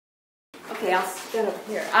Okay, I'll stand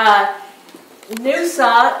over here.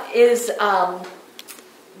 NFP is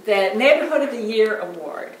the Neighborhood of the Year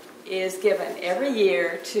Award is given every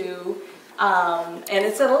year to, and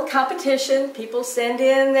it's a little competition. People send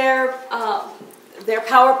in their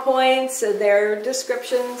PowerPoints and their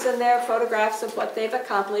descriptions and their photographs of what they've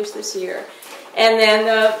accomplished this year. And then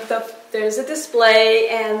there's a display,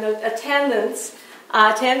 and the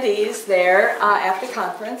attendees there at the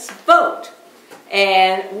conference vote.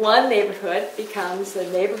 And one neighborhood becomes the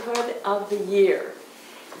Neighborhood of the Year.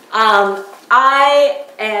 I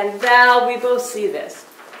and Val, we both see this.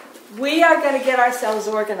 We are going to get ourselves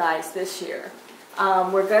organized this year.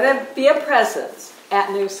 We're going to be a presence at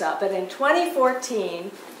NFP, but in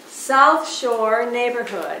 2014, South Shore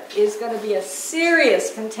neighborhood is going to be a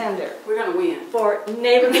serious contender. We're going to win. For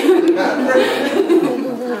neighborhood.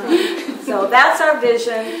 So that's our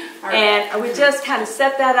vision, and we just kind of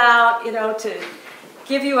set that out, you know, to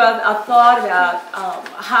give you a thought about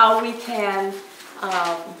how we can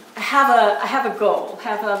have a goal,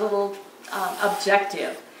 have a little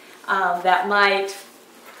objective that might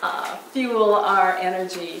fuel our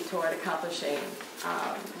energy toward accomplishing,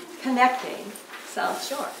 connecting South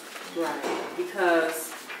Shore. Right,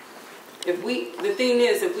 because the thing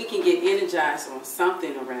is, if we can get energized on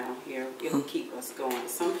something around here, it'll keep us going.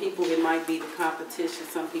 Some people, it might be the competition.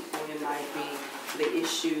 Some people, it might be the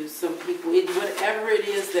issues. Some people, whatever it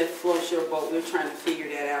is that floats your boat, we're trying to figure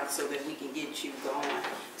that out so that we can get you going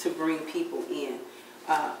to bring people in.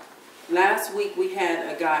 Last week, we had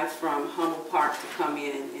a guy from Humboldt Park to come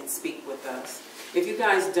in and speak with us. If you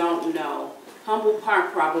guys don't know, Humboldt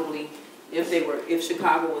Park probably, if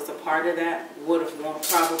Chicago was a part of that, would have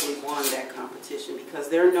probably won that competition, because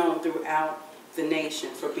they're known throughout the nation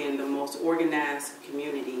for being the most organized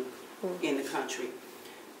community in the country.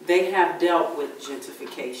 They have dealt with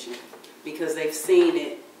gentrification because they've seen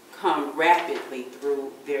it come rapidly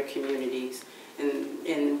through their communities.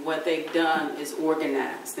 And what they've done is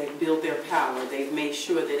organized. They've built their power. They've made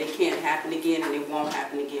sure that it can't happen again, and it won't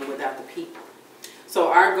happen again without the people.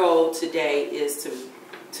 So our goal today is to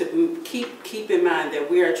keep in mind that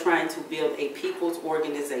we are trying to build a people's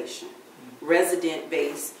organization,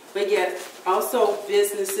 resident-based, but yet also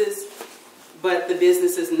businesses, but the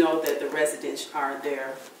businesses know that the residents are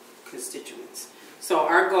their constituents. So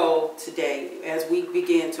our goal today, as we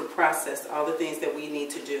begin to process all the things that we need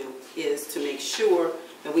to do, is to make sure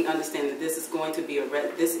that we understand that this is going to be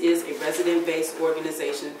this is a resident-based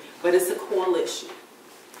organization, but it's a coalition.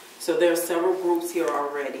 So there are several groups here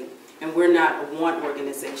already, and we're not one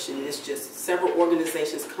organization. It's just several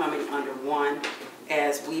organizations coming under one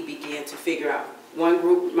as we begin to figure out. One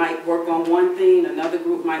group might work on one thing, another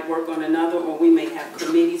group might work on another, or we may have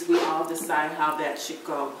committees. We all decide how that should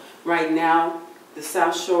go. Right now, the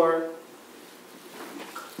South Shore,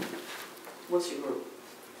 what's your group?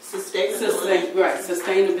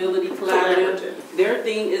 Sustainability Collaborative. Their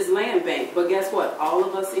thing is Landbank, but guess what? All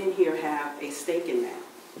of us in here have a stake in that.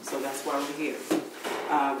 So that's why we're here.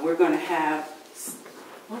 We're going to have,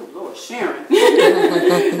 oh Lord, Sharon. We're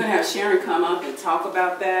going to have Sharon come up and talk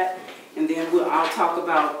about that, and then I'll talk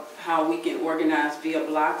about how we can organize via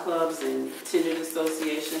block clubs and tenant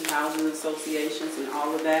associations, housing associations, and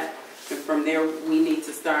all of that. And from there, we need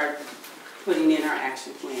to start putting in our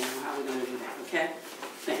action plan on how we're going to do that. Okay?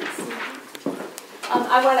 Thanks.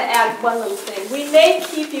 I want to add one little thing. We may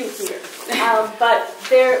keep you here, but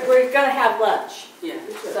we're going to have lunch. Yeah.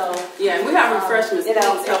 So yeah, and we have refreshments. You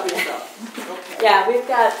know, help yourself. Okay. Yeah, we've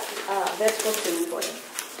got vegetable food for you.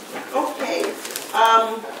 Okay.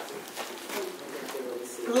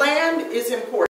 Land is important.